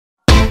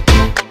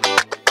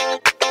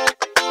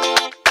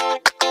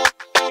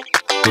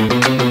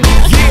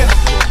Yeah,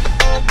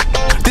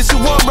 this is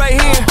one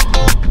right here.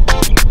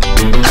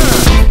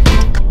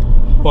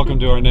 Welcome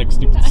to our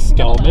next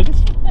installment.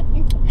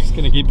 Just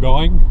gonna keep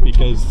going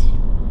because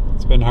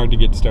it's been hard to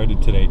get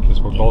started today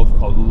because we're both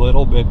a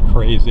little bit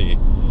crazy.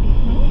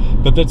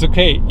 But that's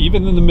okay.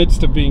 Even in the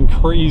midst of being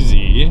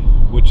crazy,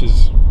 which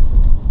is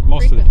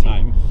most of the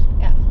time,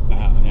 yeah,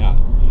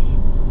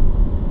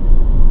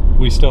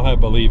 we still have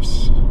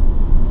beliefs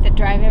that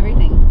drive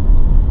everything.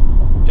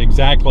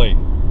 Exactly.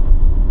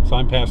 So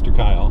I'm Pastor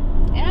Kyle.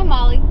 And I'm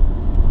Molly.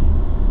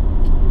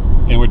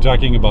 And we're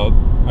talking about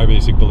our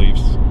basic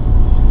beliefs.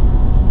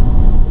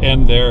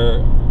 And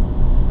there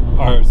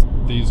are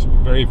these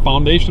very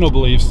foundational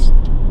beliefs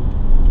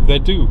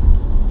that do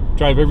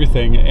drive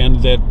everything,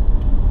 and that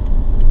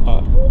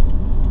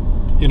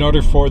in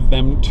order for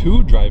them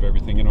to drive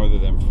everything, in order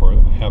for them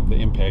to have the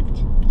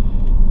impact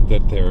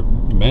that they're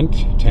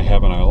meant to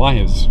have in our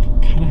lives,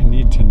 kind of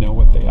need to know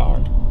what they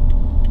are.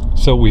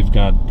 So we've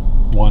got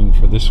one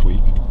for this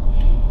week,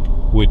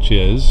 which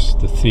is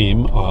the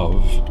theme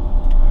of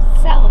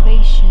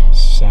salvation.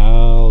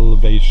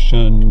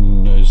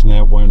 Salvation. Isn't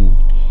that when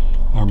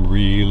I'm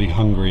really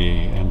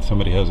hungry and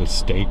somebody has a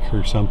steak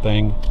or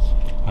something?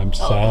 I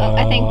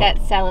think that's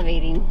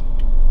salivating.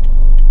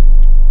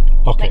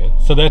 Okay,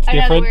 so that's different.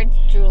 In other words,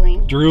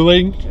 drooling.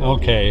 Drooling?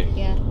 Okay.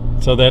 Yeah.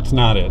 So that's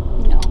not it.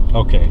 No.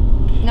 Okay.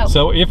 No.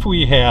 So if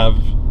we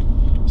have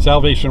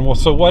salvation, well,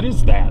 so what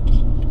is that?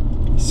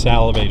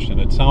 Salvation.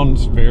 It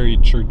sounds very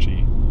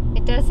churchy.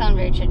 It does sound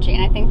very churchy,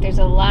 and I think there's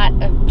a lot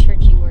of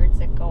churchy words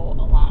that go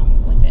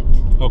along with it.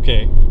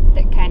 Okay.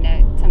 That kind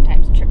of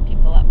sometimes trip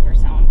people up or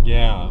sound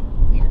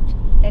weird.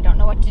 They don't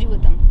know what to do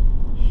with them.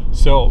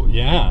 So,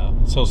 yeah.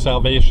 So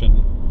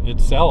salvation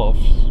itself,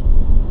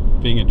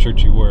 being a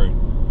churchy word,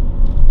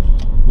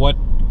 what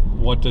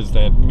does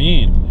that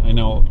mean? I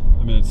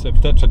mean,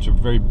 if that's such a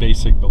very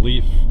basic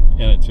belief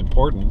and it's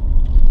important,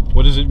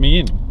 what does it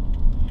mean?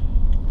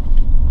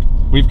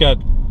 We've got...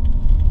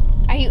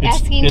 Are you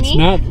asking me? It's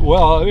not,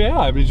 well, yeah,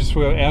 I mean,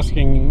 we're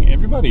asking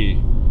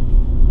everybody,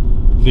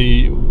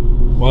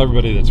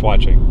 everybody that's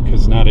watching,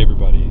 because not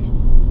everybody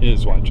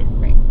is watching.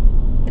 Right.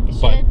 But they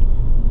should.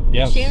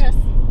 Yes. Share us.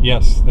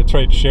 Yes, that's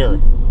right, share.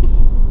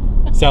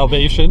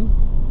 Salvation,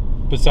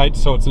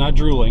 besides, so it's not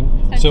drooling.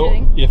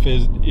 If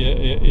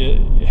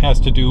it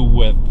has to do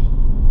with...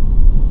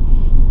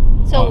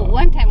 So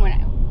one time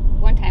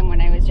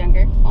when I was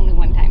younger, only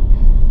one time,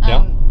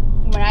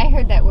 when I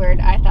heard that word,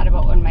 I thought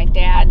about when my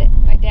dad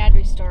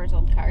restores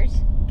old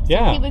cars.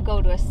 So he would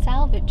go to a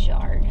salvage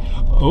yard.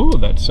 Oh,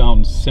 that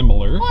sounds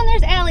similar. Oh, and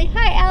there's Allie.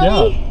 Hi,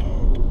 Allie.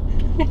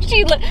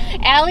 Yeah.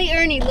 Allie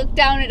Ernie looked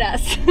down at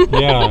us.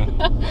 Yeah.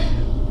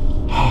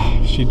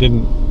 She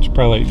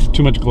probably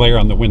too much glare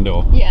on the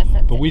window. Yes,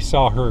 but we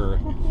saw her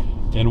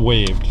and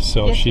waved,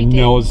 so yes, she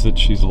knows that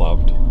she's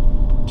loved.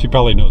 She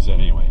probably knows that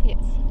anyway.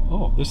 Yes.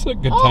 Oh, this is a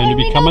good time to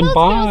be coming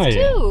by.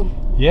 Too.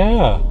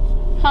 Yeah.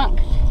 Honk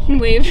and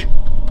wave.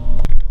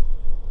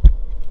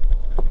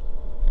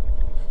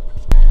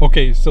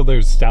 Okay, so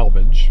there's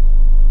salvage.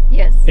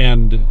 Yes.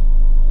 And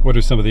what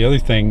are some of the other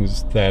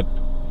things that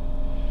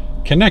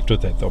connect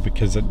with it, though?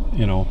 Because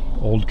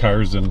old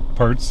cars and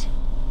parts.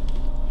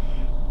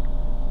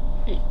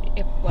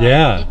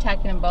 You're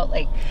talking about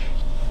like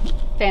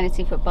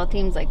fantasy football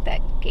teams, like that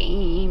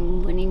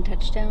game-winning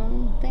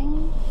touchdown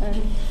thing.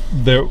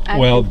 There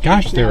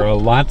are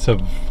lots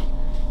of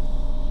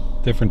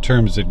different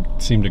terms that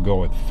seem to go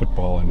with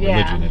football and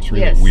religion. It's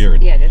really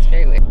weird. Yeah, it's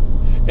very weird.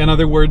 And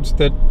other words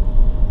that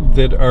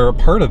are a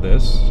part of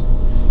this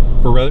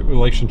for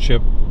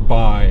relationship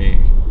by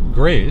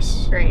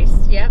grace. Grace,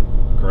 yep.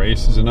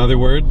 Grace is another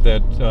word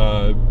that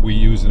we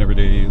use in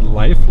everyday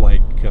life,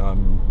 like.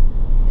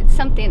 It's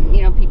something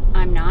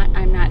I'm not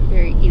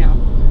very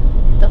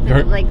they'll think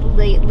of like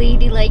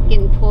ladylike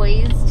and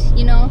poised,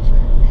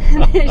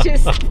 It's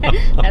just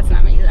that's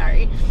not me.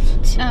 Sorry.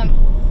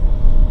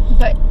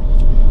 But.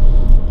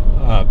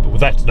 Well,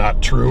 that's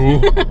not true.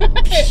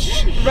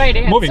 Right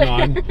answer. Moving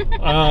on.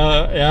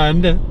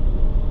 And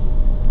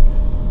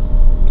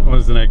what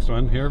was the next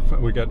one here?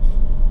 We got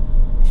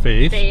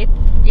faith. Faith,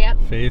 yep.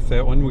 Faith,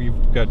 that one.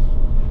 We've got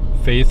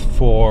faith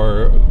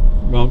for,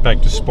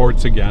 back to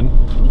sports again.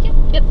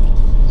 Yep.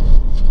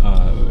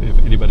 If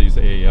anybody's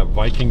a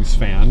Vikings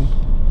fan,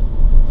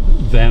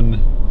 then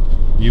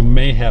you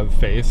may have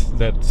faith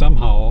that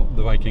somehow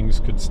the Vikings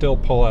could still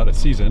pull out a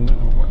season.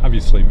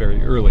 Obviously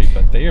very early,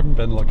 but they haven't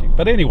been looking.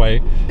 But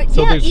anyway,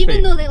 so there's even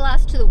faith. Though they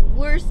lost to the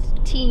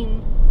worst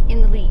team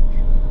in the league,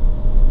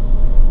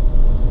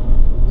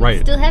 we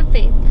still have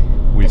faith.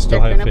 We still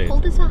have faith. They're going to pull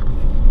this off.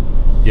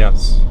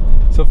 Yes.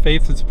 So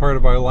faith is part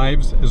of our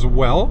lives as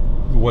well.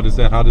 What is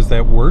that? How does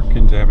that work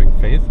into having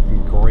faith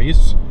and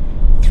grace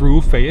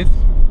through faith?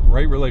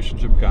 Right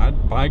relationship with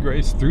God by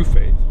grace through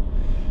faith.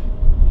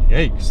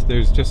 Yikes,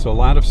 there's just a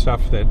lot of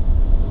stuff that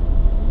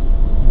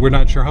we're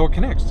not sure how it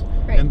connects.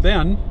 Right. And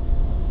then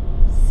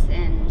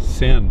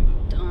sin.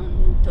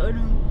 Dun,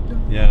 dun,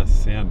 dun. Yes,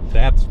 sin.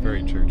 That's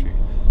very churchy.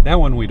 That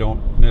one we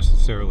don't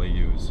necessarily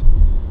use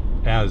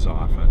as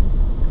often.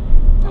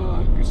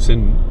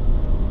 Sin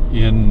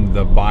in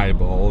the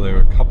Bible, there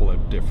are a couple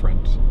of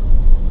different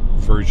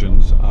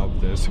versions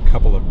of this, a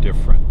couple of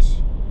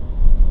different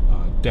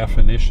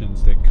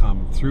definitions that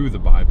come through the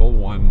Bible.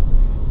 One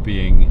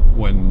being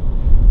when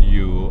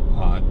you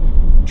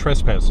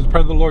trespass. It's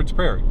part of the Lord's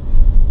Prayer.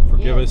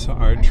 Forgive us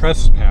our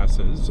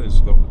trespasses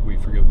as though we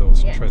forgive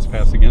those who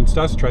trespass against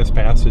us.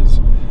 Trespass is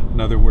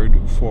another word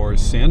for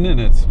sin, and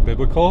it's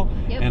biblical,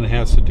 and it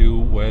has to do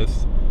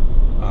with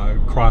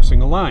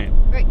crossing a line.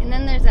 Right, and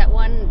then there's that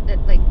one that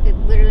it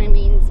literally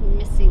means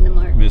missing the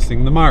mark.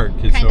 Missing the mark.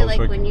 It's kind of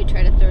like when you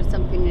try to throw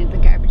something in the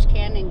garbage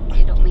can and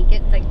you don't make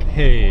it.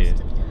 Hey, most of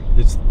the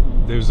time.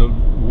 There's a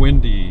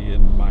windy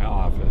in my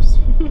office.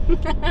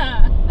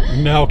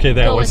 No, okay,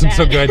 that wasn't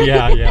so good.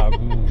 Yeah,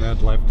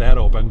 that left that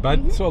open.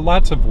 But so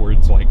lots of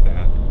words like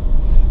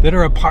that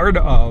are a part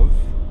of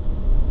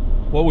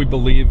what we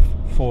believe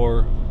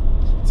for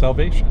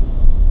salvation.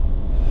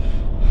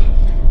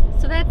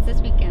 So that's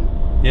this weekend.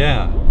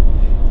 Yeah,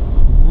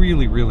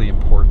 really, really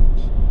important.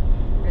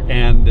 Really.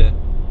 And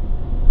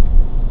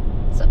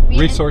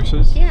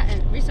resources.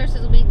 And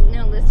resources will be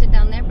listed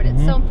down there, but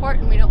it's so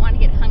important. We don't want to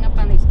get hung up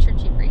on these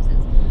churchy phrases.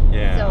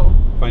 Yeah. So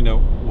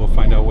we'll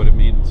find out what it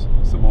means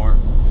some more.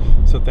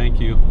 So thank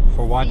you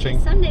for watching.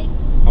 See you Sunday.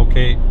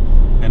 Okay.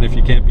 And if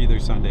you can't be there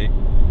Sunday,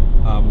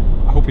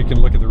 I hope you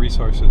can look at the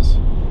resources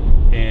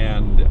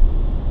and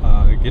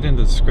get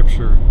into the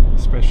scripture,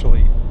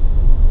 especially.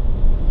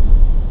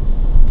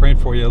 Praying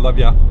for you. Love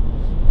ya.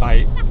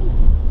 Bye.